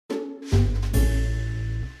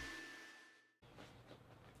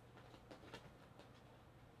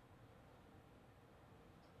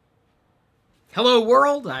Hello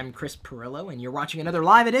world, I'm Chris Pirillo, and you're watching another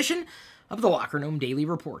live edition of the LockerGnome Daily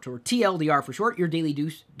Report, or TLDR for short, your daily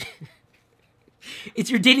deuce. It's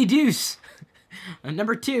your daily deuce.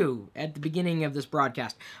 Number 2 at the beginning of this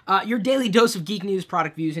broadcast. Your daily dose of geek news,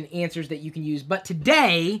 product views, and answers that you can use. But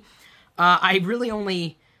today, I really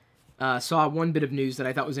only saw one bit of news that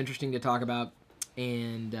I thought was interesting to talk about,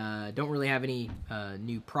 and don't really have any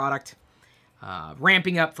new product.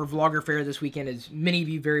 Ramping up for Vlogger Fair this weekend, as many of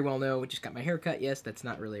you very well know. Just got my hair cut. Yes, that's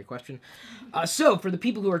not really a question. So, for the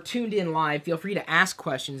people who are tuned in live, feel free to ask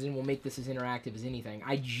questions, and we'll make this as interactive as anything.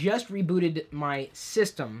 I just rebooted my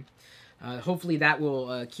system. Hopefully that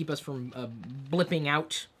will keep us from blipping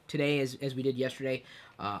out today as we did yesterday.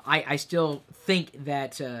 I still think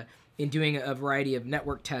that in doing a variety of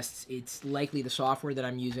network tests, it's likely the software that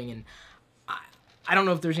I'm using, and I don't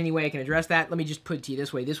know if there's any way I can address that. Let me just put it to you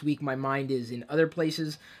this way. This week, my mind is in other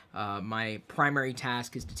places. My primary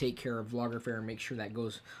task is to take care of Vlogger Fair and make sure that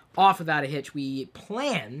goes off without a hitch. We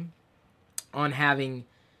plan on having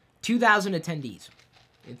 2,000 attendees.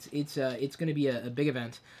 It's going to be a big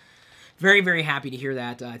event. Very, very happy to hear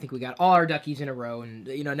that. I think we got all our duckies in a row, and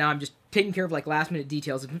now I'm just taking care of like last-minute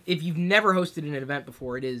details. If you've never hosted an event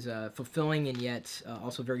before, it is fulfilling and yet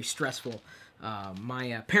also very stressful.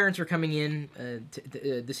 My parents are coming in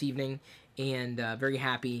this evening, and very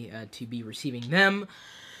happy to be receiving them.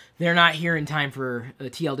 They're not here in time for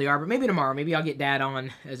the TLDR, but maybe tomorrow. Maybe I'll get Dad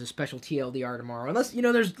on as a special TLDR tomorrow, unless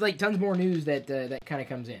there's like tons more news that kind of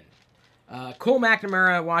comes in. Cole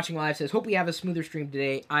McNamara watching live says, "Hope we have a smoother stream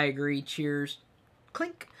today." I agree. Cheers.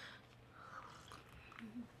 Clink.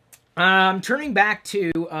 Turning back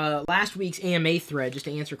to last week's AMA thread, just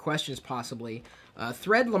to answer questions possibly.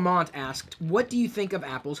 Thread Lamont asked, "What do you think of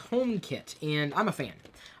Apple's HomeKit?" And I'm a fan.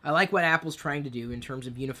 I like what Apple's trying to do in terms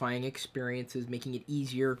of unifying experiences, making it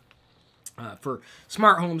easier for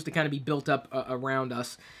smart homes to kind of be built up around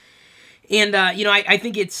us. And I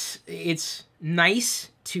think it's nice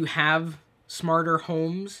to have smarter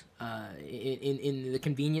homes in the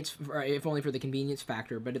convenience, if only for the convenience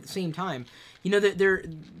factor. But at the same time,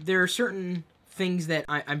 there are certain things that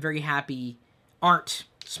I'm very happy aren't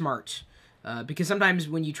smart. Because sometimes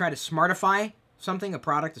when you try to smartify something, a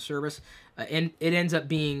product, a service, and it ends up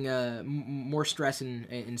being more stress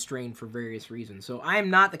and strain for various reasons. So I'm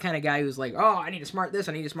not the kind of guy who's like, oh, I need to smart this,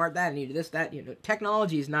 I need to smart that, I need this, that.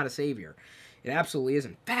 Technology is not a savior. It absolutely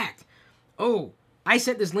isn't. In fact, I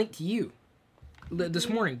sent this link to you this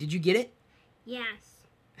morning. Did you get it? Yes.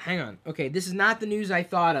 Hang on. Okay, this is not the news I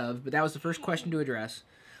thought of, but that was the first question to address.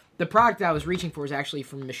 The product I was reaching for is actually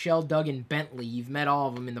from Michelle, Doug, and Bentley. You've met all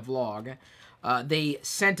of them in the vlog. They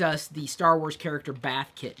sent us the Star Wars character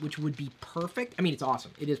bath kit, which would be perfect. I mean, it's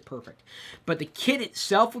awesome. It is perfect. But the kit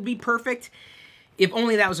itself would be perfect if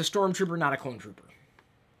only that was a stormtrooper, not a clone trooper.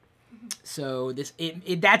 So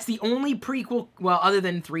that's the only prequel, well, other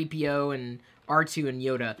than 3PO and R2 and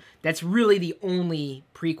Yoda, that's really the only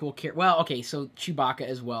prequel character. Well, okay, so Chewbacca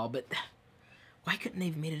as well, but why couldn't they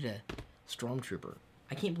have made it a stormtrooper?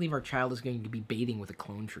 I can't believe our child is going to be bathing with a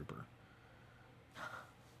clone trooper.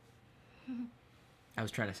 I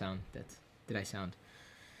was trying to sound, did I sound?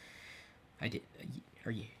 I did.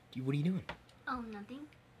 What are you doing? Oh, nothing.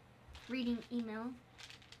 Reading email.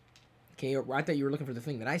 Okay, I thought you were looking for the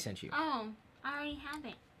thing that I sent you. Oh, I already have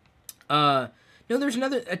it. No, there's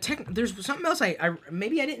there's something else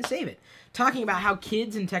maybe I didn't save it. Talking about how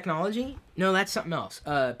kids and technology. No, that's something else.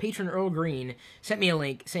 Patron Earl Green sent me a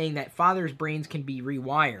link saying that fathers' brains can be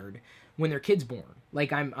rewired when their kid's born.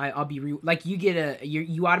 Like I'll be like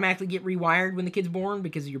you automatically get rewired when the kid's born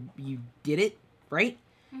because you did it, right?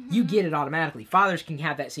 Mm-hmm. You get it automatically. Fathers can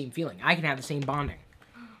have that same feeling. I can have the same bonding.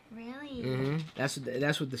 Really? Mm-hmm.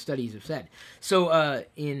 That's what the studies have said. So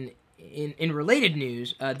in related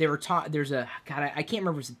news, there's a I can't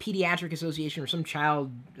remember if it's a pediatric association or some child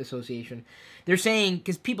association. They're saying,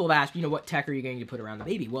 because people have asked, what tech are you going to put around the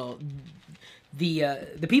baby? Well,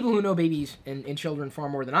 the people who know babies and children far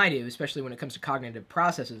more than I do, especially when it comes to cognitive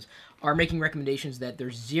processes, are making recommendations that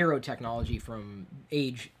there's zero technology from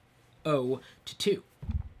age 0 to 2.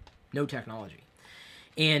 No technology.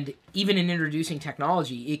 And even in introducing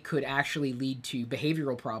technology, it could actually lead to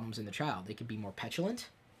behavioral problems in the child. They could be more petulant,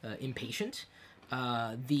 impatient,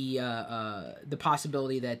 the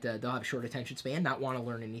possibility that they'll have a short attention span, not want to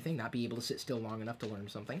learn anything, not be able to sit still long enough to learn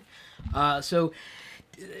something. So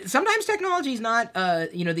sometimes technology is not,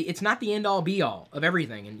 it's not the end-all, be-all of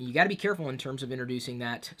everything, and you got to be careful in terms of introducing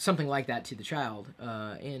something like that to the child.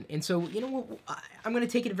 And so, I'm going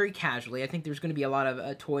to take it very casually. I think there's going to be a lot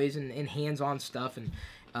of toys and hands-on stuff,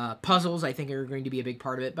 Puzzles, I think, are going to be a big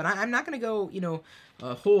part of it. But I'm not going to go,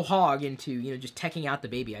 whole hog into, just teching out the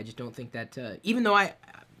baby. I just don't think that, even though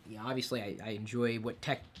obviously I enjoy what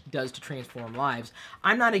tech does to transform lives,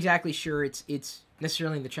 I'm not exactly sure it's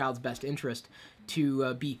necessarily in the child's best interest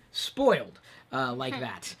to be spoiled like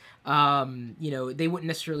that. They wouldn't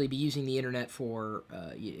necessarily be using the internet for,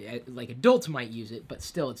 like adults might use it, but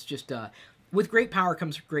still, it's just, with great power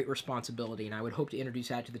comes great responsibility, and I would hope to introduce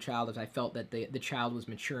that to the child if I felt that the child was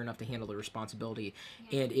mature enough to handle the responsibility.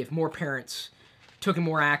 Yeah. And if more parents took a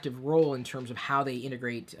more active role in terms of how they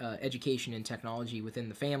integrate education and technology within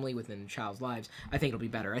the family, within the child's lives, I think it'll be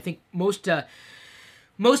better. I think most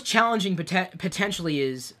challenging potentially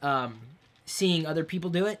is seeing other people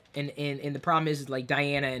do it, and the problem is like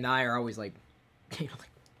Diana and I are always like,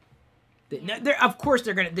 of course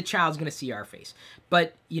the child's gonna see our face,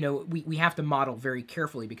 but we have to model very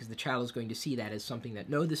carefully because the child is going to see that as something that,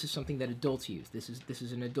 no, this is something that adults use. This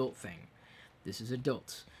is an adult thing. This is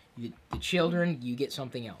adults. The children, you get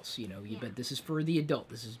something else. But this is for the adult.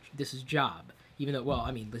 This is job. Even though, well,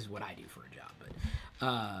 I mean, this is what I do for a job. But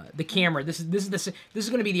the camera, this is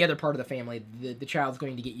going to be the other part of the family. The child's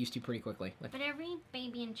going to get used to pretty quickly. But every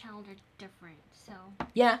baby and child are different, so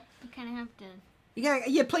yeah, you kind of have to.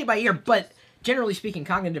 You play by ear, but generally speaking,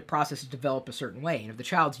 cognitive processes develop a certain way, and if the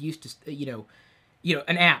child's used to,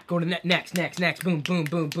 an app, go to next, boom, boom,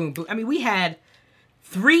 boom, boom, boom. I mean, we had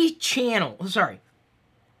 4 channels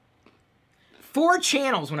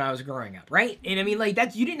when I was growing up, right? And I mean, like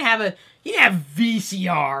you didn't have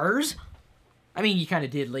VCRs. I mean, you kind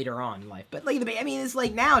of did later on in life, but like it's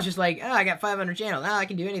like now it's just like, oh, I got 500 channels. Oh, I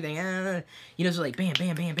can do anything. So like bam,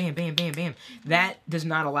 bam, bam, bam, bam, bam, bam. That does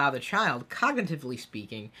not allow the child, cognitively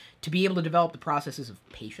speaking, to be able to develop the processes of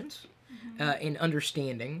patience, and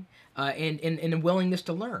understanding, and a willingness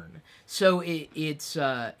to learn. So it's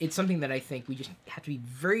something that I think we just have to be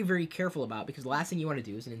very, very careful about, because the last thing you want to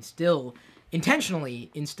do is intentionally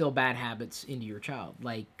instill bad habits into your child,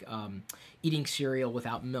 like eating cereal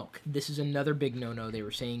without milk. This is another big no-no they were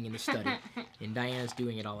saying in the study, and Diana's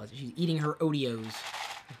doing it all. She's eating her Oreos.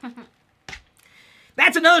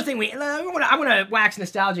 That's another thing I want to wax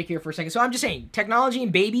nostalgic here for a second. So I'm just saying, technology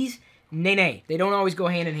and babies, nay. They don't always go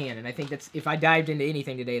hand in hand, and I think that's, if I dived into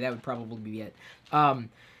anything today, that would probably be it.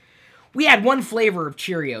 We had one flavor of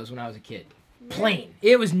Cheerios when I was a kid. Plain.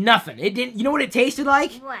 It was nothing. It didn't. You know what it tasted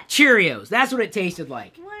like? What? Cheerios. That's what it tasted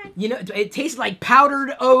like. What? It tasted like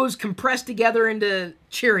powdered O's compressed together into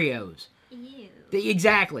Cheerios. Ew.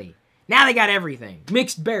 Exactly. Now they got everything: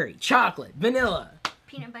 mixed berry, chocolate, vanilla,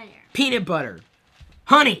 peanut butter,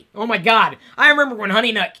 honey. Oh my God! I remember when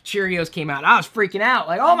Honey Nut Cheerios came out. I was freaking out.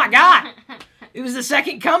 Like, oh my God! It was the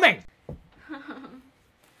second coming.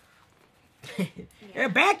 Yeah.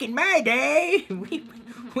 Back in my day, we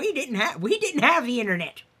didn't have the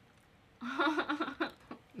internet.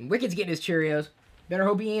 Wicked's getting his Cheerios. Better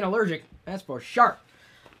hope he ain't allergic. That's for sure.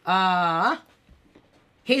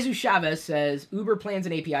 Jesus Chavez says, Uber plans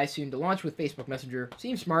an API soon to launch with Facebook Messenger.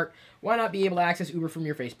 Seems smart. Why not be able to access Uber from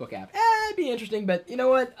your Facebook app? It'd be interesting, but you know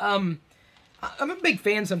what? I'm a big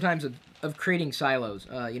fan sometimes of creating silos.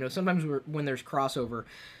 Sometimes when there's crossover,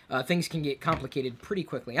 things can get complicated pretty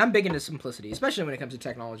quickly. I'm big into simplicity, especially when it comes to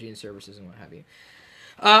technology and services and what have you.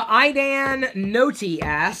 Idan Noti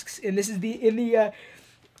asks, and this is in the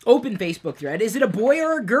open Facebook thread, is it a boy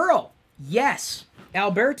or a girl? Yes.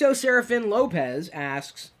 Alberto Serafin Lopez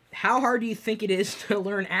asks, how hard do you think it is to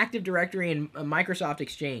learn Active Directory and Microsoft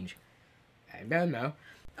Exchange? I don't know.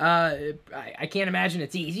 I can't imagine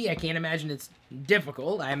it's easy. I can't imagine it's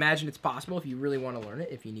difficult. I imagine it's possible if you really want to learn it,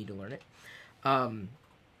 if you need to learn it.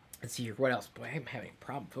 Let's see here. What else? Boy, I'm having a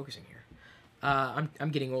problem focusing here.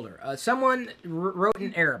 I'm getting older. Someone wrote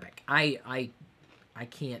in Arabic. I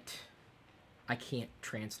can't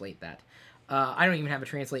translate that. I don't even have a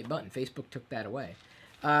translate button. Facebook took that away.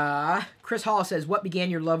 Chris Hall says, what began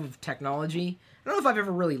your love of technology? I don't know if I've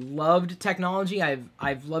ever really loved technology.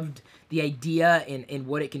 I've loved the idea and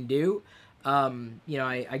what it can do.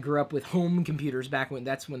 I grew up with home computers back when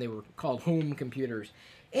they were called home computers.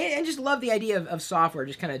 And just love the idea of software,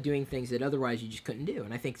 just kind of doing things that otherwise you just couldn't do.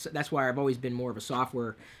 And I think that's why I've always been more of a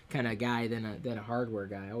software kind of guy than a hardware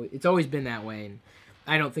guy. It's always been that way, and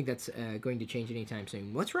I don't think that's going to change anytime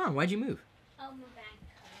soon. What's wrong? Why'd you move? Oh, my back.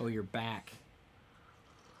 Oh, your back.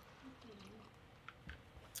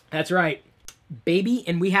 That's right, baby.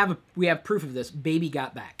 And we have proof of this. Baby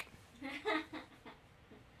got back.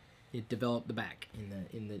 It developed the back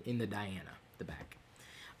in the Diana, the back.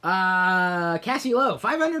 Cassie Lowe,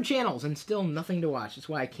 500 channels and still nothing to watch. That's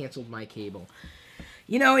why I canceled my cable.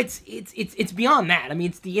 It's beyond that. I mean,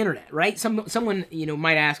 it's the internet, right? Someone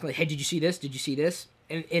might ask, like, hey, did you see this? Did you see this?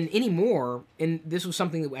 and anymore, and this was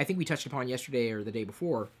something that I think we touched upon yesterday or the day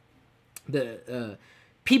before, the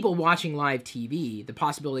people watching live TV, the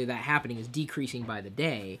possibility of that happening is decreasing by the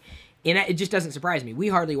day. And it just doesn't surprise me. We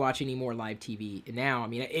hardly watch any more live TV now. I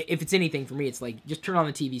mean, if it's anything for me, it's like, just turn on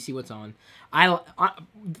the TV, see what's on. I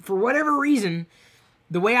for whatever reason,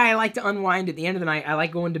 the way I like to unwind at the end of the night, I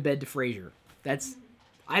like going to bed to Frasier. That's,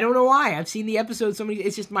 I don't know why. I've seen the episode so many,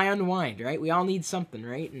 it's just my unwind, right? We all need something,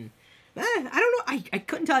 right? And I don't know. I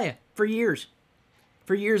couldn't tell you. For years.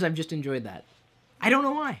 For years, I've just enjoyed that. I don't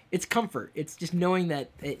know why. It's comfort. It's just knowing that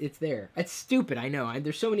it's there. It's stupid, I know.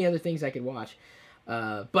 There's so many other things I could watch.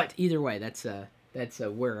 But either way, that's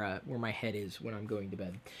where my head is when I'm going to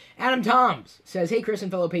bed. Adam Toms says, "Hey Chris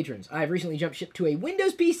and fellow patrons, I've recently jumped ship to a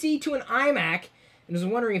Windows PC to an iMac, and was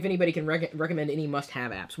wondering if anybody can recommend any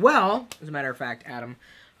must-have apps." Well, as a matter of fact, Adam,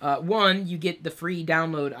 one, you get the free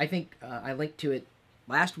download. I think I linked to it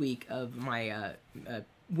last week of my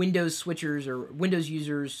Windows switchers or Windows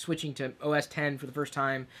users switching to OS 10 for the first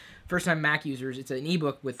time Mac users. It's an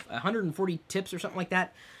ebook with 140 tips or something like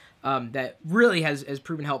that. That really has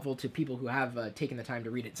proven helpful to people who have taken the time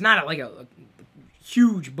to read it. It's not like a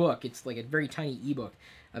huge book. It's like a very tiny ebook,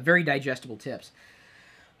 very digestible tips.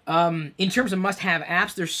 In terms of must-have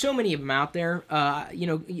apps, there's so many of them out there. You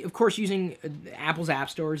know, of course, using Apple's App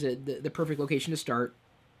Store is the perfect location to start.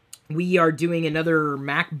 We are doing another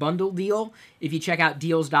Mac bundle deal. If you check out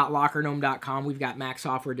deals.lockergnome.com, we've got Mac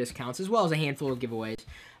software discounts as well as a handful of giveaways.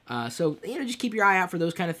 So, you know, just keep your eye out for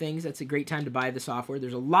those kind of things. That's a great time to buy the software.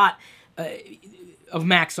 There's a lot of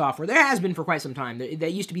Mac software. There has been for quite some time.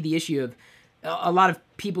 That used to be the issue of a lot of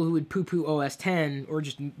people who would poo-poo OS 10 or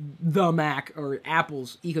just the Mac or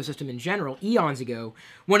Apple's ecosystem in general eons ago.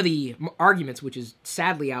 One of the arguments, which is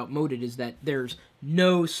sadly outmoded, is that there's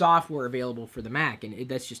no software available for the Mac, and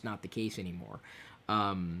that's just not the case anymore.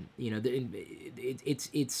 You know,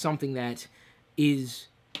 it's something that is...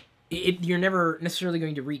 you're never necessarily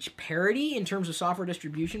going to reach parity in terms of software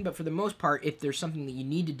distribution, but for the most part, if there's something that you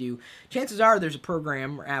need to do, chances are there's a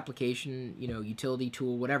program or application, you know, utility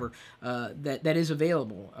tool, whatever, that is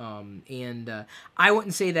available. I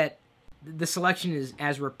wouldn't say that the selection is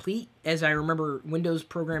as replete as I remember Windows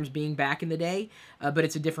programs being back in the day, but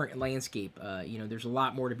it's a different landscape. You know, there's a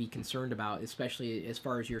lot more to be concerned about, especially as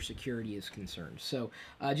far as your security is concerned. So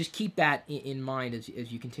just keep that in mind as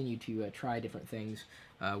you continue to try different things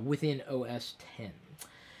within OS 10.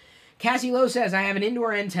 Cassie Lowe says, "I have an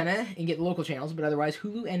indoor antenna and get local channels, but otherwise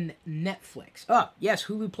Hulu and Netflix." Oh, yes,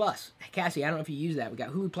 Hulu Plus. Cassie, I don't know if you use that. We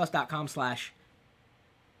got huluplus.com/ is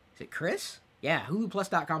it Chris? Yeah,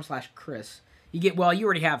 huluplus.com/Chris. You get, well, you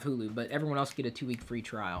already have Hulu, but everyone else get a 2-week free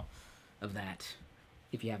trial of that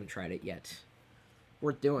if you haven't tried it yet.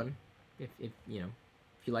 Worth doing if you know,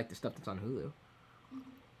 if you like the stuff that's on Hulu.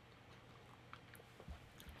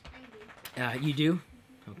 You do?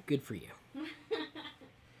 Oh, good for you.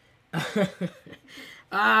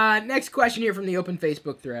 Next question here from the open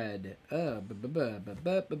Facebook thread.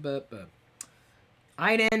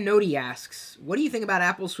 Idan Nodi asks, "What do you think about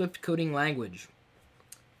Apple's Swift coding language?"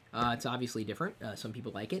 It's obviously different. Some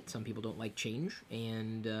people like it. Some people don't like change.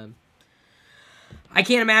 And I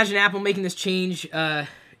can't imagine Apple making this change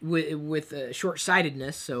with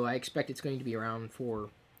short-sightedness, so I expect it's going to be around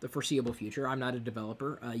for the foreseeable future. I'm not a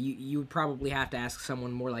developer. You would probably have to ask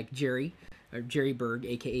someone more like Jerry Berg,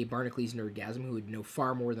 a.k.a. Barnacle Nerdgasm, who would know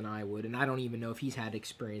far more than I would, and I don't even know if he's had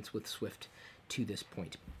experience with Swift to this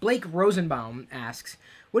point. Blake Rosenbaum asks,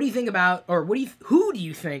 "What do you think about, or who do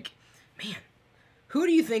you think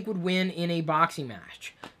would win in a boxing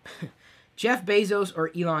match? Jeff Bezos or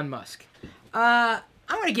Elon Musk?"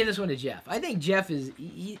 I'm going to give this one to Jeff. I think Jeff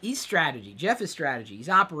he's strategy. Jeff is strategy. He's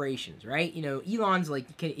operations, right? You know, Elon's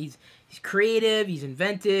like, he's creative, he's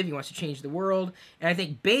inventive, he wants to change the world. And I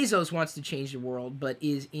think Bezos wants to change the world, but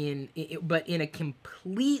in a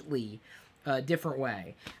completely different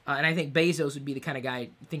way. And I think Bezos would be the kind of guy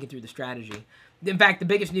thinking through the strategy. In fact, the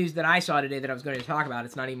biggest news that I saw today that I was going to talk about,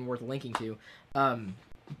 it's not even worth linking to,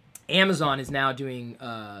 Amazon is now doing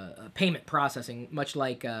payment processing, much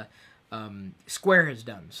like Square has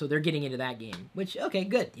done. So they're getting into that game, which, okay,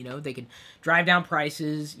 good. You know, they can drive down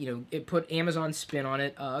prices, you know, put Amazon's spin on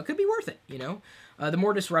it. It could be worth it, you know. The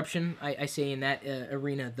more disruption, I say, in that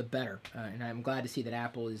arena, the better. And I'm glad to see that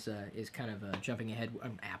Apple is kind of jumping ahead.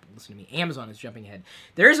 Listen to me. Amazon is jumping ahead.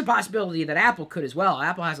 There is a possibility that Apple could as well.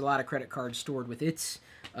 Apple has a lot of credit cards stored with its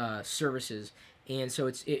services. And so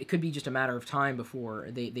it could be just a matter of time before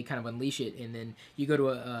they kind of unleash it. And then you go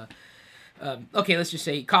to okay, let's just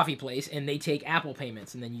say coffee place, and they take Apple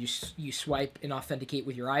payments, and then you swipe and authenticate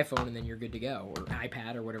with your iPhone, and then you're good to go, or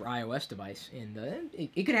iPad or whatever iOS device, and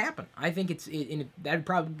it could happen. I think that'd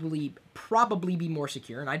probably be more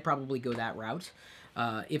secure, and I'd probably go that route,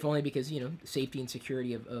 if only because safety and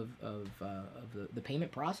security of the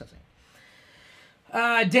payment processing.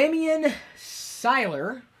 Damien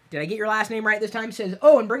Seiler, did I get your last name right this time? Says,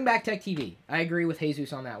 oh, and bring back Tech TV. I agree with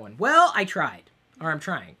Jesus on that one. Well, I'm trying.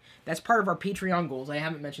 That's part of our Patreon goals. I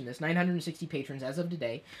haven't mentioned this. 960 patrons as of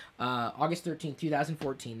today, August 13th,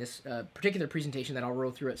 2014. This particular presentation that I'll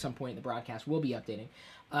roll through at some point in the broadcast will be updating.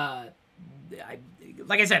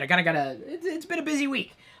 Like I said, it's been a busy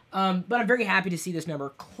week. But I'm very happy to see this number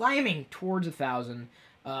climbing towards 1,000.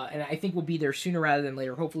 And I think we'll be there sooner rather than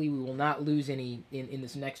later. Hopefully we will not lose any in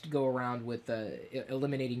this next go-around with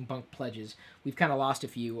eliminating bunk pledges. We've kind of lost a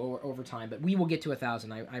few over time, but we will get to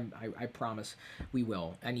 1,000. I promise we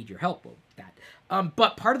will. I need your help with that.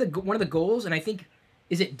 But one of the goals, and I think,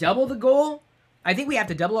 is it double the goal? I think we have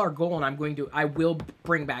to double our goal, and I will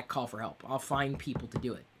bring back Call for Help. I'll find people to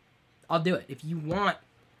do it. I'll do it. If you want,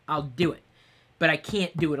 I'll do it. But I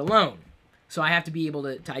can't do it alone. So I have to be able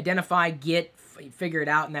to identify, figure it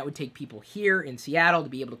out, and that would take people here in Seattle to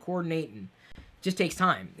be able to coordinate, and it just takes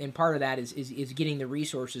time. And part of that is getting the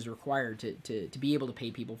resources required to be able to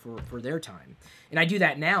pay people for their time. And I do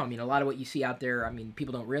that now. I mean, a lot of what you see out there, I mean,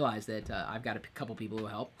 people don't realize that I've got a couple people who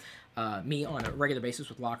help me on a regular basis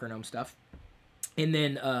with LockerGnome stuff. And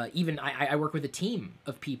then even I work with a team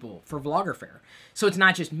of people for Vlogger Fair. So it's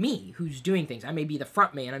not just me who's doing things. I may be the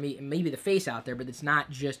front man, I may be the face out there, but it's not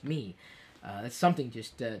just me. That's something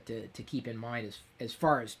just to keep in mind as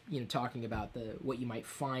far as talking about what you might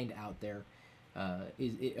find out there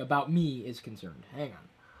about me is concerned. Hang on.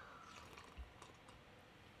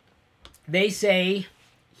 They say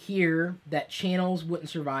here that channels wouldn't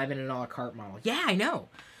survive in an a la carte model. Yeah, I know.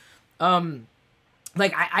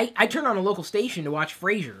 Like I turn on a local station to watch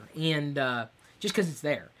Frasier, and just because it's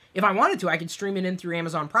there. If I wanted to, I could stream it in through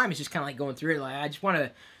Amazon Prime. It's just kind of like going through it. Like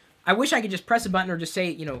I wish I could just press a button or just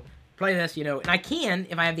say play this, and I can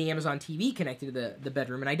if I have the Amazon TV connected to the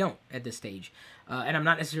bedroom, and I don't at this stage. And I'm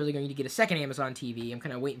not necessarily going to get a second Amazon TV. I'm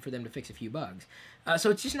kind of waiting for them to fix a few bugs. So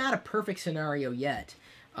it's just not a perfect scenario yet.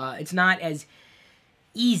 It's not as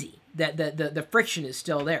easy. The friction is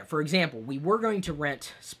still there. For example, we were going to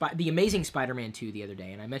rent The Amazing Spider-Man 2 the other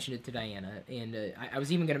day, and I mentioned it to Diana, and I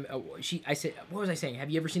was even going to... I said, what was I saying? Have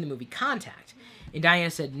you ever seen the movie Contact? And Diana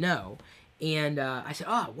said no. And I said,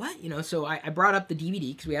 oh, what? So I brought up the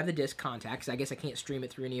DVD, because we have the disc Contacts. I guess I can't stream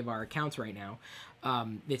it through any of our accounts right now.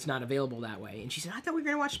 It's not available that way. And she said, I thought we were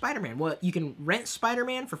going to watch Spider-Man. Well, you can rent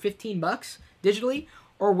Spider-Man for $15 digitally,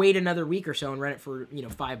 or wait another week or so and rent it for,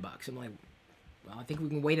 $5. I'm like, well, I think we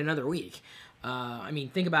can wait another week. I mean,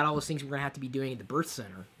 think about all those things we're going to have to be doing at the birth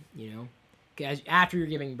center, after you're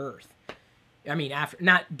giving birth. I mean, after,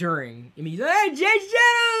 not during. I mean,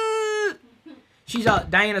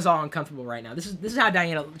 Diana's all uncomfortable right now. This is how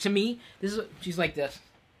Diana, to me, she's like this.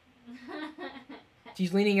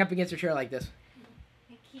 She's leaning up against her chair like this.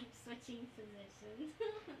 I keep switching positions.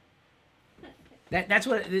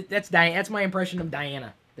 That's my impression of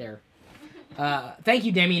Diana there. Thank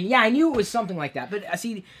you, Damien. Yeah, I knew it was something like that. But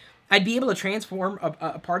see, I'd be able to transform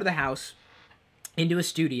a part of the house into a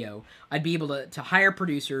studio. I'd be able to hire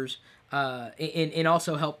producers and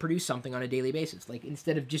also help produce something on a daily basis. Like,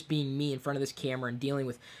 instead of just being me in front of this camera and dealing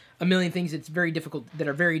with a million things that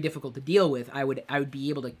are very difficult to deal with, I would be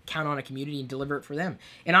able to count on a community and deliver it for them.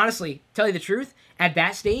 And honestly, tell you the truth, at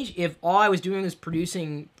that stage, if all I was doing was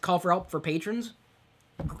producing Call for Help for patrons,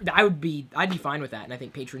 I'd be fine with that, and I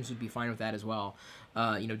think patrons would be fine with that as well.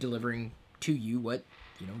 Delivering to you what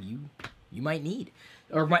you might need,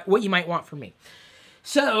 or what you might want from me.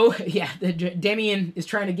 So yeah, Damien is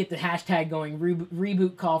trying to get the hashtag going.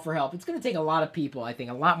 Reboot Call for Help. It's going to take a lot of people, I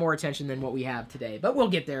think, a lot more attention than what we have today, but we'll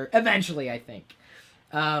get there eventually, I think.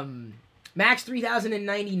 Max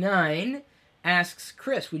 3099 asks,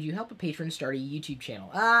 Chris, would you help a patron start a YouTube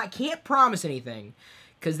channel? I can't promise anything,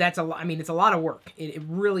 because it's a lot of work. It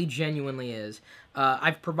really genuinely is.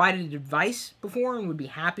 I've provided advice before and would be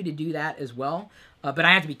happy to do that as well. But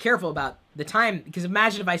I have to be careful about the time, because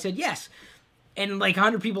imagine if I said yes, and like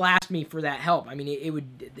 100 people asked me for that help. I mean, it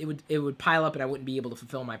would pile up, and I wouldn't be able to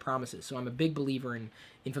fulfill my promises. So I'm a big believer in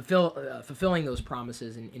fulfilling those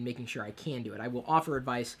promises and making sure I can do it. I will offer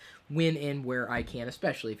advice when and where I can,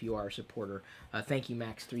 especially if you are a supporter. Thank you,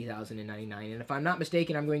 Max 3099. And if I'm not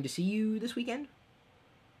mistaken, I'm going to see you this weekend.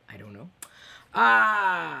 I don't know.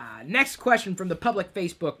 Next question from the public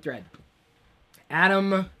Facebook thread.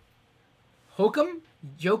 Adam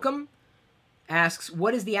Jokum asks,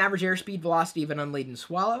 what is the average airspeed velocity of an unladen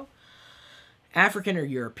swallow? African or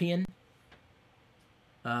European?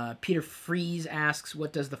 Peter Freeze asks,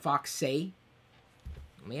 what does the fox say?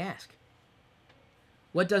 Let me ask.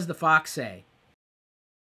 What does the fox say?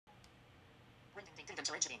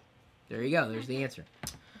 There you go. There's the answer.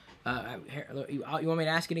 You want me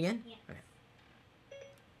to ask it again? Yeah. Okay.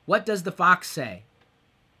 What does the fox say?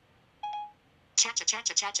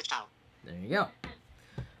 There you go.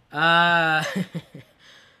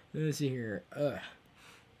 Let's see here.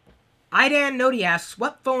 Idan Nodi asks,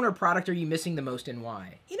 what phone or product are you missing the most and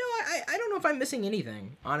why? You know, I don't know if I'm missing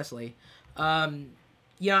anything, honestly. I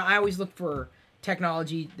always look for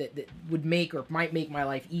technology that would make or might make my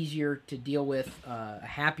life easier to deal with, a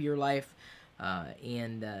happier life. I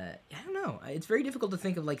don't know. It's very difficult to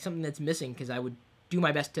think of like something that's missing because I would do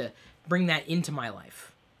my best to bring that into my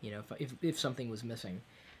life, you know, if something was missing,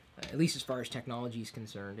 at least as far as technology is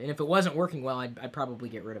concerned. And if it wasn't working well, I'd probably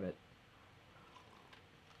get rid of it.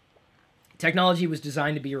 Technology was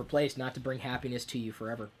designed to be replaced, not to bring happiness to you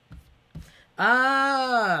forever.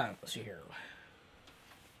 Let's see here.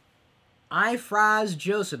 Ifraz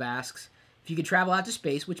Joseph asks, if you could travel out to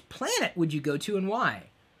space, which planet would you go to and why?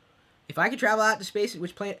 If I could travel out to space,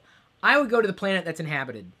 which planet? I would go to the planet that's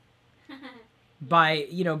inhabited by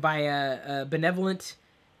a benevolent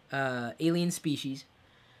alien species,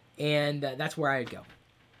 and that's where I'd go.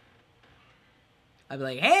 I'd be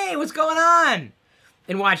like, hey, what's going on?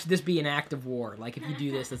 And watch this be an act of war. Like, if you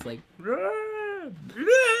do this, it's like...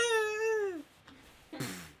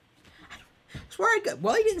 That's where I'd go.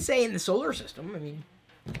 Well, he didn't say in the solar system. I mean,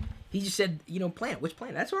 he just said, planet. Which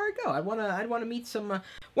planet? That's where I'd go. I'd want to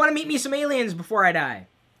meet me some aliens before I die.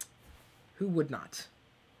 Who would not?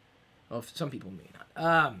 Well, some people may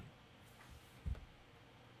not.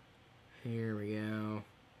 Here we go.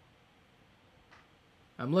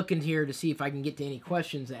 I'm looking here to see if I can get to any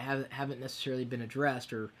questions that haven't necessarily been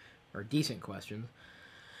addressed or decent questions.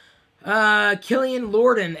 Killian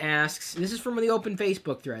Lorden asks, this is from the open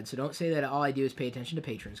Facebook thread, so don't say that all I do is pay attention to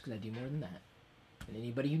patrons, because I do more than that. And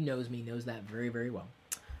anybody who knows me knows that very, very well.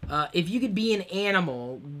 If you could be an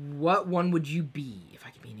animal, what one would you be if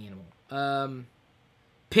I could be an animal?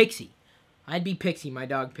 Pixie. I'd be Pixie, my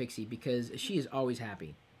dog Pixie, because she is always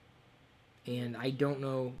happy. And I don't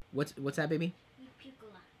know... What's that, baby? You puke a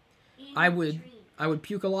lot. And I you dream. would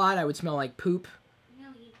puke a lot. I would smell like poop. No,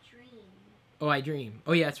 you dream. Oh, I dream.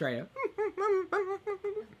 Oh, yeah, that's right.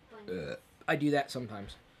 I do that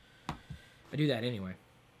sometimes. I do that anyway.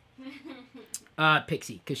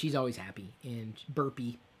 Pixie, because she's always happy. And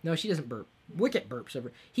burpy. No, she doesn't burp. Wicket burps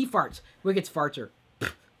over. He farts. Wicket's farts are... Yeah,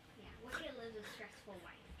 Wicket lives a stressful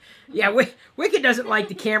life. Yeah, Wicket doesn't like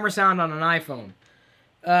the camera sound on an iPhone.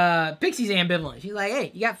 Pixie's ambivalent. She's like,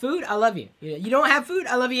 hey, you got food? I love you. You don't have food?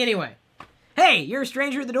 I love you anyway. Hey, you're a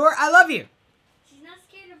stranger at the door? I love you. She's not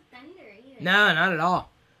scared of thunder either. No, not at all.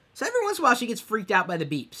 So every once in a while she gets freaked out by the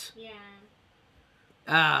beeps. Yeah.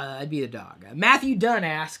 I'd be the dog. Matthew Dunn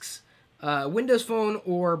asks, Windows Phone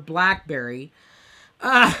or BlackBerry?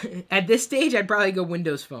 At this stage, I'd probably go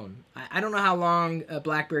Windows Phone. I don't know how long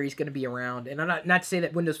BlackBerry's going to be around, and I'm not to say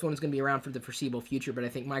that Windows Phone is going to be around for the foreseeable future, but I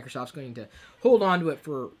think Microsoft's going to hold on to it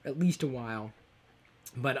for at least a while.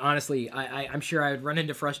 But honestly, I'm sure I would run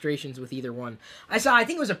into frustrations with either one. I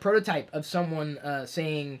think it was a prototype of someone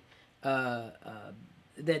saying or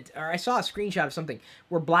I saw a screenshot of something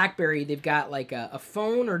where BlackBerry, they've got like a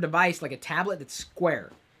phone or device, like a tablet that's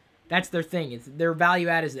square. That's their thing. Their value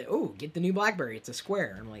add is that, oh, get the new BlackBerry. It's a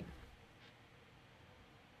square. I'm like...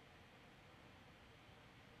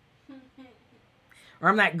 Or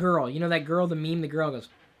I'm that girl. You know that girl, the meme? The girl goes...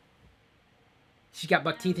 She's got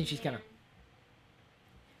buck teeth and she's kind of...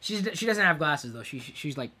 She doesn't have glasses, though.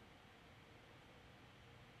 She's like...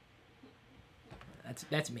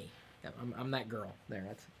 That's me. I'm that girl. There,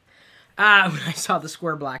 that's... when I saw the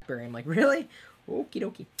square BlackBerry, I'm like, really? Okie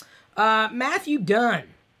dokie. Matthew Dunn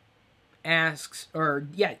asks,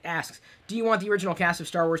 do you want the original cast of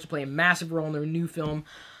Star Wars to play a massive role in their new film?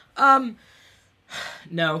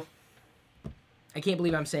 No. I can't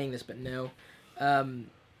believe I'm saying this, but no.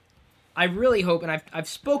 I really hope, and I've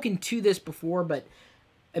spoken to this before, but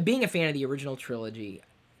being a fan of the original trilogy,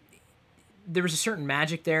 there was a certain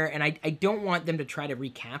magic there, and I don't want them to try to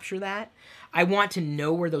recapture that. I want to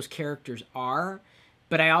know where those characters are,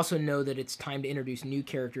 but I also know that it's time to introduce new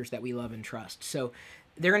characters that we love and trust. So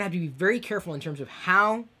they're going to have to be very careful in terms of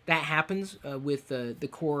how that happens with the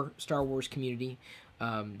core Star Wars community,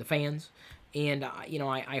 the fans. And,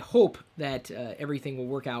 I hope that everything will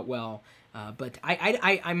work out well. But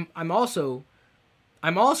I'm also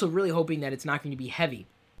really hoping that it's not going to be heavy.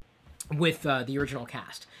 with the original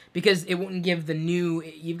cast, because it wouldn't give the new.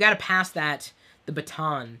 You've got to pass the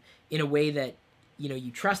baton in a way that, you know,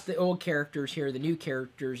 you trust the old characters here, the new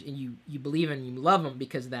characters, and you believe and you love them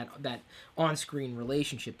because of that on-screen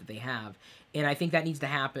relationship that they have. And I think that needs to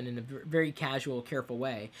happen in a very casual, careful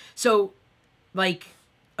way. So, like,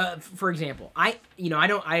 for example, I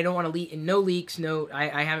don't want to leak, no leaks,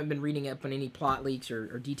 I haven't been reading up on any plot leaks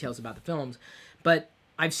or details about the films, but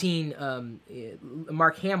I've seen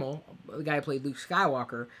Mark Hamill, the guy who played Luke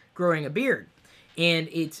Skywalker, growing a beard. And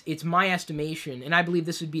it's my estimation, and I believe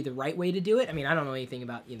this would be the right way to do it. I mean, I don't know anything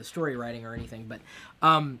about, you know, story writing or anything, but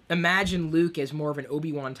imagine Luke as more of an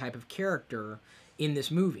Obi-Wan type of character in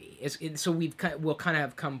this movie. So we'll kind of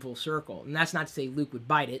have come full circle. And that's not to say Luke would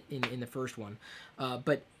bite it in the first one,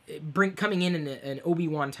 but coming in an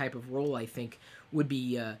Obi-Wan type of role, I think, would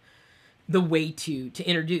be the way to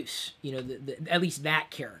introduce, you know, at least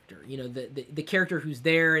that character, you know, the character who's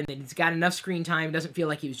there, and then he's got enough screen time. It doesn't feel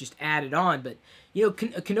like he was just added on, but, you know,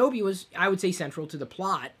 Kenobi was, I would say, central to the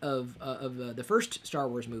plot of the first Star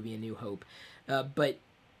Wars movie, A New Hope, but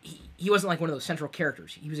he wasn't like one of those central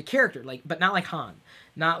characters. He was a character, but not like Han,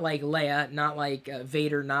 not like Leia, not like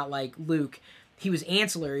Vader, not like Luke. He was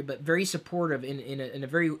ancillary, but very supportive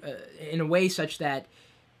in a way such that,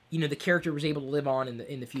 you know, the character was able to live on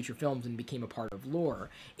in the future films and became a part of lore.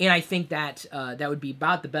 And I think that that would be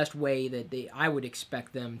about the best way that I would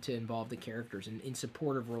expect them to involve the characters in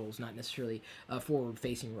supportive roles, not necessarily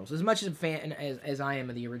forward-facing roles. As much as a fan as I am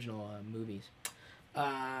of the original movies.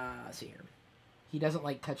 Let's see here. He doesn't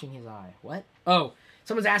like touching his eye. What? Oh,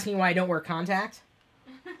 someone's asking why I don't wear contacts.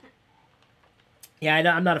 Yeah,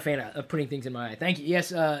 I'm not a fan of putting things in my eye. Thank you.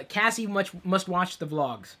 Yes, Cassie must watch the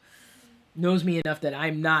vlogs. Knows me enough that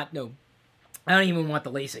I'm not, no, I don't even want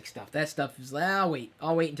the LASIK stuff. That stuff is, I'll wait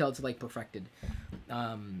until it's, like, perfected.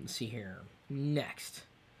 Let's see here. Next.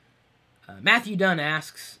 Matthew Dunn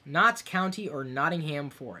asks, Notts County or Nottingham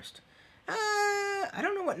Forest? I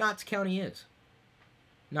don't know what Notts County is.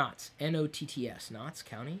 Notts, N-O-T-T-S, Notts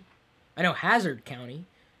County? I know Hazard County.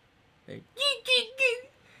 Them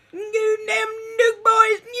Duke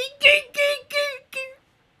boys.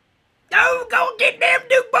 Oh, go get them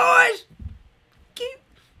Duke boys.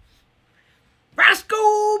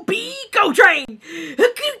 Roscoe P. Coltrane.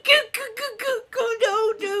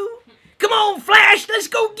 Come on, Flash, let's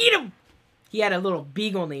go get him. He had a little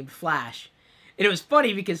beagle named Flash. And it was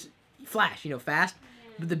funny because Flash, you know, fast,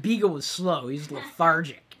 but the beagle was slow. He was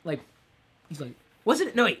lethargic. He's like,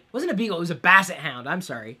 wasn't a beagle, it was a basset hound. I'm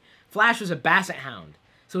sorry. Flash was a basset hound.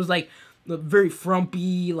 So it was like very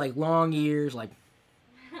frumpy, like long ears, like,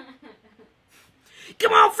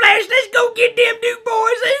 come on, Flash, let's go get them Duke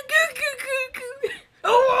boys.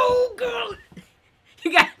 Oh, God.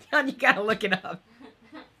 You gotta look it up.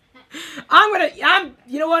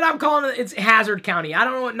 You know what I'm calling it? It's Hazard County. I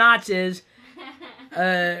don't know what Notts is.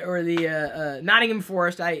 Or the, Nottingham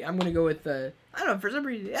Forest. I'm gonna go with, I don't know, for some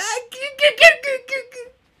reason.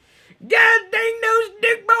 God dang those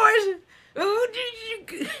Duke boys.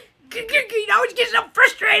 He always gets so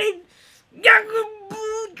frustrated.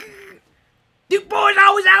 Duke boys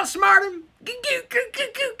always outsmart him.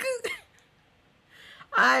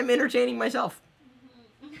 I'm entertaining myself.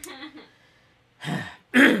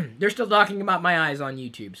 They're still talking about my eyes on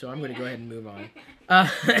YouTube, so I'm going to go ahead and move on.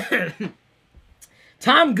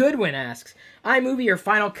 Tom Goodwin asks, iMovie or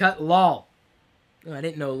Final Cut LOL? Oh, I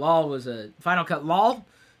didn't know LOL was a Final Cut LOL.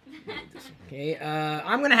 Okay,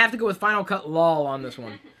 I'm going to have to go with Final Cut LOL on this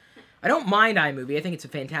one. I don't mind iMovie. I think it's a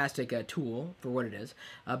fantastic tool for what it is.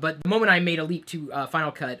 But the moment I made a leap to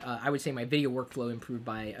Final Cut, I would say my video workflow improved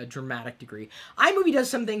by a dramatic degree. iMovie does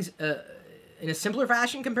some things in a simpler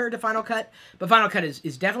fashion compared to Final Cut, but Final Cut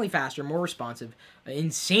is definitely faster, more responsive,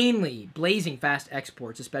 insanely blazing fast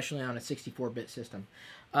exports, especially on a 64-bit system.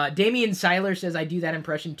 Damian Seiler says I do that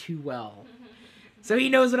impression too well. So he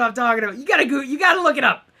knows what I'm talking about. You gotta look it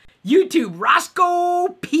up. YouTube, Roscoe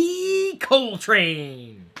P.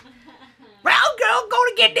 Coltrane. Well, girl, go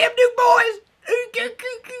to get them Duke boys.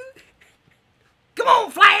 Come on,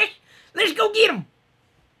 Flash. Let's go get them.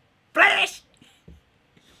 Flash.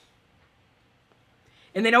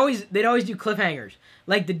 And they'd always do cliffhangers.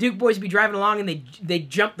 Like the Duke boys would be driving along and they'd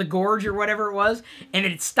jump the gorge or whatever it was, and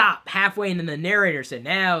it'd stop halfway, and then the narrator said,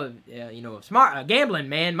 "Now, you know, a gambling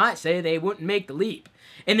man might say they wouldn't make the leap."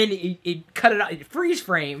 And then it cut it out, it'd freeze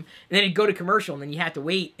frame, and then it'd go to commercial, and then you had to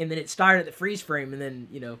wait, and then it started at the freeze frame, and then,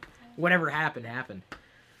 you know, whatever happened.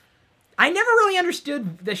 I never really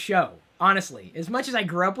understood the show, honestly. As much as I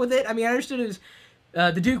grew up with it, I mean, I understood it was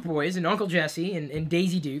the Duke boys and Uncle Jesse and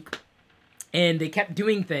Daisy Duke, and they kept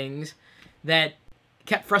doing things that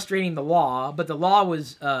kept frustrating the law, but the law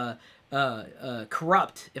was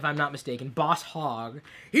corrupt, if I'm not mistaken. Boss Hogg.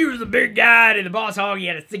 He was the big guy, and the Boss Hogg, he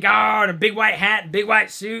had a cigar and a big white hat and big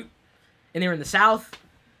white suit. And they were in the South.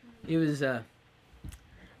 It was, I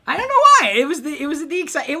don't know why. It was the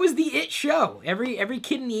it show. Every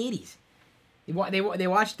kid in the 80s. They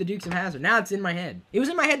watched the Dukes of Hazzard. Now it's in my head. It was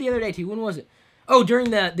in my head the other day, too. When was it? Oh,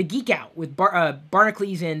 during the Geek Out with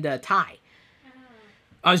Barnacles and Ty.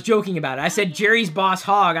 I was joking about it. I said, Jerry's Boss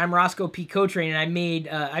Hogg, I'm Roscoe P. Coltrane, and I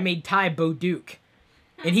made Ty Bo Duke.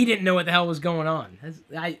 And he didn't know what the hell was going on.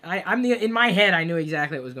 In my head, I knew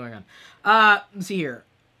exactly what was going on. Let's see here.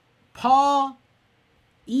 Paul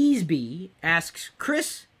Easby asks,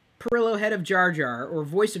 Chris Pirillo, head of Jar Jar, or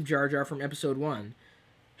voice of Jar Jar from episode 1.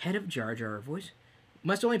 Head of Jar Jar, voice?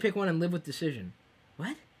 Must only pick one and live with decision.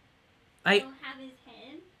 What? Don't have his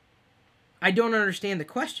head? I don't understand the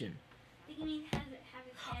question. I think he means have his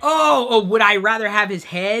head. Oh, would I rather have his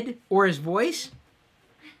head or his voice?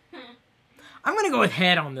 I'm going to go with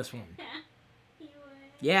head on this one. You would?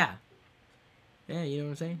 Yeah. Yeah, you know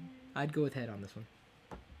what I'm saying? I'd go with head on this one.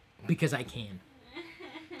 Because I can.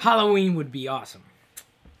 Halloween would be awesome.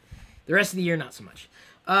 The rest of the year, not so much.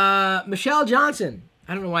 Michelle Johnson.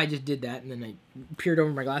 I don't know why I just did that, and then I peered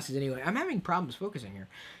over my glasses anyway. I'm having problems focusing here.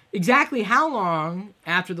 Exactly how long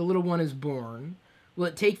after the little one is born will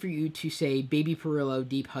it take for you to say, Baby Pirillo,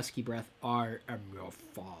 deep husky breath, I am your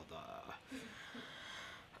father?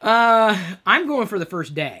 I'm going for the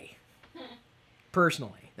first day.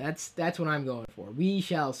 Personally. That's what I'm going for. We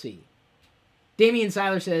shall see. Damian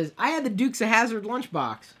Seiler says, I had the Dukes of Hazzard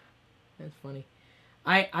lunchbox. That's funny.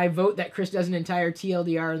 I vote that Chris does an entire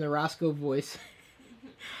TLDR in the Roscoe voice.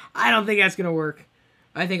 I don't think that's going to work.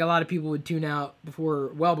 I think a lot of people would tune out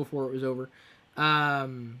well before it was over.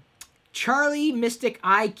 Charlie Mystic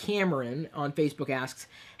Eye Cameron on Facebook asks,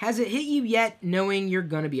 has it hit you yet knowing you're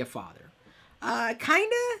going to be a father?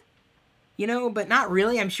 Kinda. But not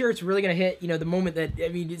really. I'm sure it's really going to hit, the moment that,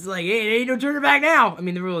 it's like, hey, there ain't no turning back now.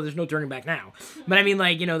 There's no turning back now. But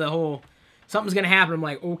the whole, something's going to happen. I'm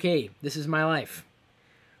like, okay, this is my life.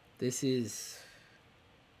 This is...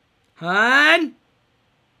 Hun!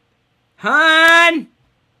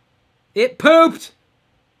 It pooped!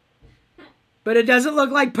 But it doesn't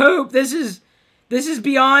look like poop. This is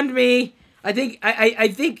beyond me. I think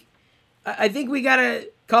we gotta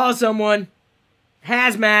call someone.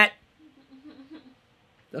 Hazmat.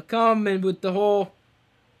 They'll come in with the whole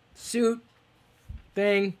suit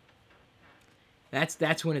thing.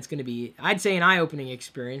 That's when it's gonna be. I'd say an eye-opening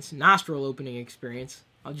experience, nostril opening experience.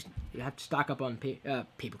 I'll just have to stock up on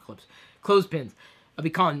paper clips, clothespins. I'll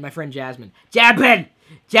be calling my friend Jasmine. Japin!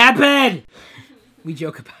 We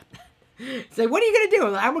joke about that. Say, what are you gonna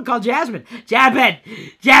do? I'm gonna call Jasmine.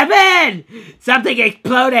 Japin! Something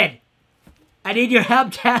exploded. I need your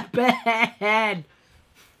help, Japin.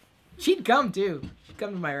 She'd come too. She'd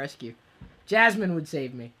come to my rescue. Jasmine would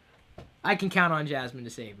save me. I can count on Jasmine to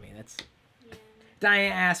save me. That's. Yeah.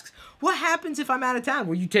 Diane asks, "What happens if I'm out of town?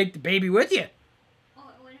 Will you take the baby with you?" Oh,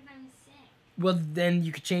 what if I'm sick? Well, then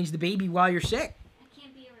you could change the baby while you're sick. I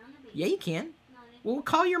can't be around the baby. Yeah, you can. Well, we'll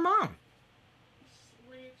call your mom.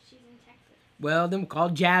 What if she's in Texas? Well, then we'll call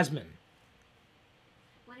Jasmine.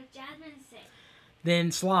 What if Jasmine's sick?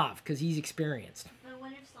 Then Slav, because he's experienced. But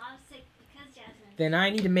what if Slav's sick because Jasmine's sick? Then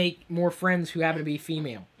I need to make more friends who happen to be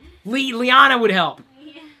female. Liana would help.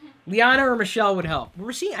 Yeah. Liana or Michelle would help.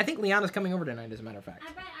 I think Liana's coming over tonight, as a matter of fact.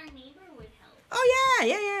 I bet our neighbor would help. Oh,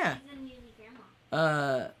 yeah. She's a newly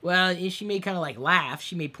grandma. Well, she may kind of like laugh.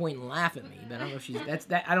 She may point and laugh at me, but I don't know if she's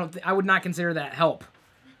I would not consider that help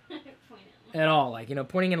at all. Like,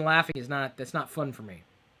 pointing and laughing that's not fun for me.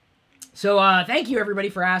 So, thank you everybody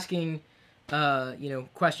for asking,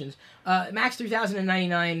 questions. Max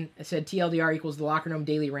 3099 said TLDR equals the LockerGnome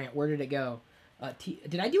daily rant. Where did it go?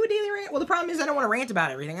 Did I do a daily rant? Well, the problem is I don't want to rant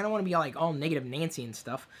about everything. I don't want to be like all negative Nancy and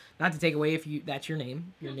stuff. Not to take away if that's your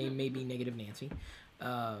name. Your name may be Negative Nancy.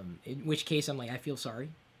 In which case I'm like, I feel sorry.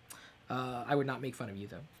 I would not make fun of you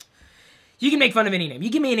though. You can make fun of any name. You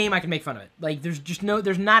give me a name, I can make fun of it. Like there's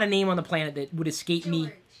not a name on the planet that would escape me.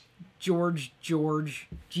 George, George.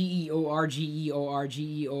 I'm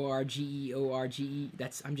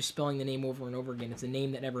just spelling the name over and over again. It's a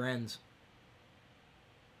name that never ends.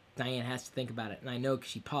 Diane has to think about it, and I know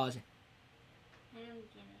because she paused. I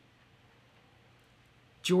don't get it.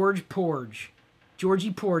 Georgie Porgy.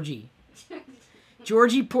 Georgie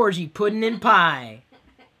Porgy, pudding and pie.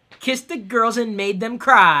 Kissed the girls and made them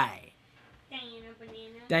cry.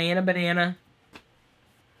 Diana Banana.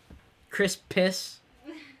 Chris Piss.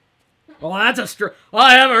 Well, that's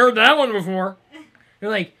I haven't heard that one before. They're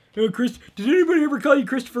like, Chris, did anybody ever call you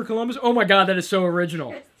Christopher Columbus? Oh my God, that is so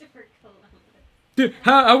original. Christopher Columbus. Dude,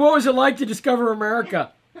 what was it like to discover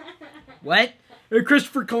America? What?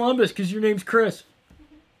 Christopher Columbus, because your name's Chris.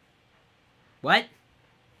 What?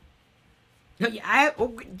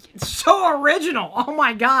 It's so original. Oh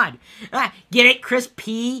my God. Get it, Chris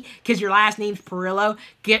P? Because your last name's Pirillo.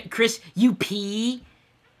 Get Chris, you pee?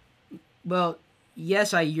 Well,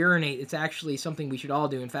 yes, I urinate. It's actually something we should all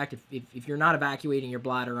do. In fact, if you're not evacuating your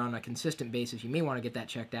bladder on a consistent basis, you may want to get that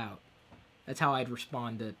checked out. That's how I'd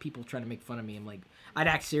respond to people trying to make fun of me. I'm like, I'd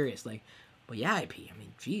act serious. Like, well, yeah, I pee. I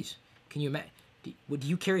mean, geez. Can you imagine? Do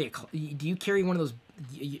you carry one of those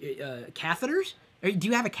catheters? Or do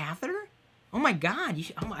you have a catheter? Oh my God!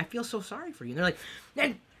 I feel so sorry for you. And they're like,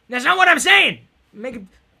 that's not what I'm saying.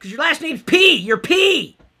 Because your last name's P. You're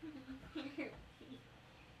P.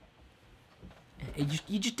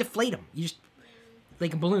 You just deflate them. You just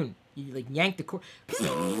like a balloon. You like yank the cord,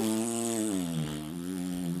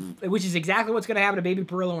 which is exactly what's gonna happen to Baby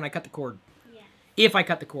Pirillo when I cut the cord. Yeah. If I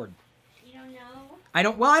cut the cord. You don't know. I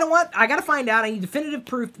don't want. I gotta find out. I need definitive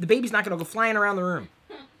proof the baby's not gonna go flying around the room.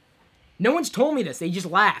 No one's told me this. They just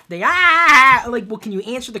laughed. They like, well, can you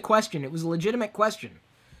answer the question? It was a legitimate question.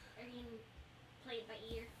 Are you play it by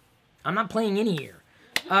ear? I'm not playing any ear.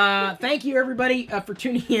 Thank you everybody for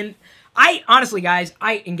tuning in. Honestly, guys,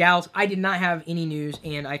 and gals, I did not have any news,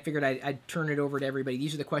 and I figured I'd turn it over to everybody.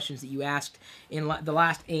 These are the questions that you asked in the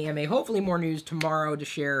last AMA. Hopefully more news tomorrow to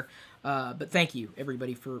share. But thank you,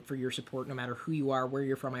 everybody, for your support, no matter who you are, where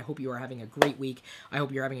you're from. I hope you are having a great week. I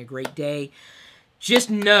hope you're having a great day.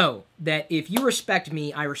 Just know that if you respect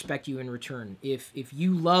me, I respect you in return. If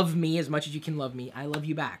you love me as much as you can love me, I love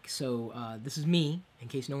you back. So this is me, in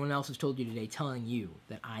case no one else has told you today, telling you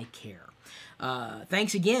that I care.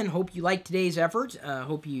 Thanks again. Hope you liked today's effort.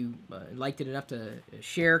 Hope you liked it enough to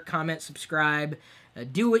share, comment, subscribe,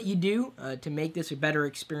 do what you do to make this a better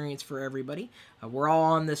experience for everybody. We're all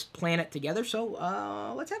on this planet together,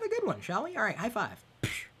 so let's have a good one, shall we? All right, high five.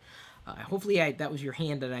 Hopefully that was your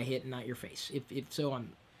hand that I hit and not your face. If so,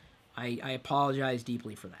 I apologize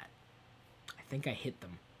deeply for that. I think I hit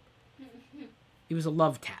them. It was a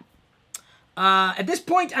love tap. At this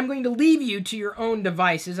point, I'm going to leave you to your own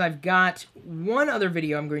devices. I've got one other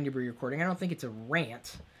video I'm going to be recording. I don't think it's a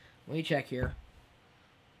rant. Let me check here.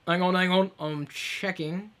 Hang on. I'm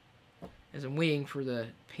checking as I'm waiting for the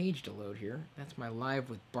page to load here. That's my live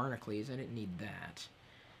with Barnacles. I didn't need that.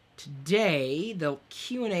 Today, the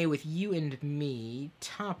Q&A with you and me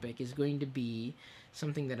topic is going to be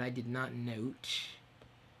something that I did not note.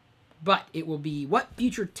 But it will be, what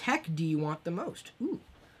future tech do you want the most? Ooh,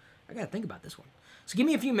 I gotta think about this one. So give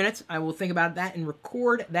me a few minutes. I will think about that and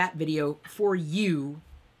record that video for you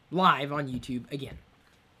live on YouTube again.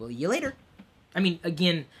 Will you later? I mean,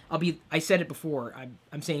 again, I said it before.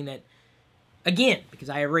 I'm saying that again, because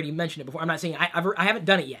I already mentioned it before. I'm not saying, I haven't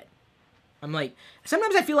done it yet. I'm like,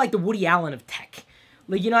 sometimes I feel like the Woody Allen of tech.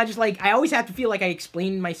 Like, you know, I always have to feel like I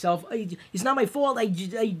explain myself. It's not my fault.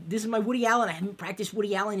 This is my Woody Allen. I haven't practiced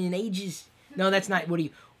Woody Allen in ages. No, that's not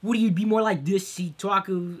Woody. Woody would be more like this. He talk.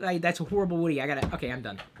 That's a horrible Woody. Okay, I'm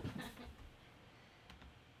done.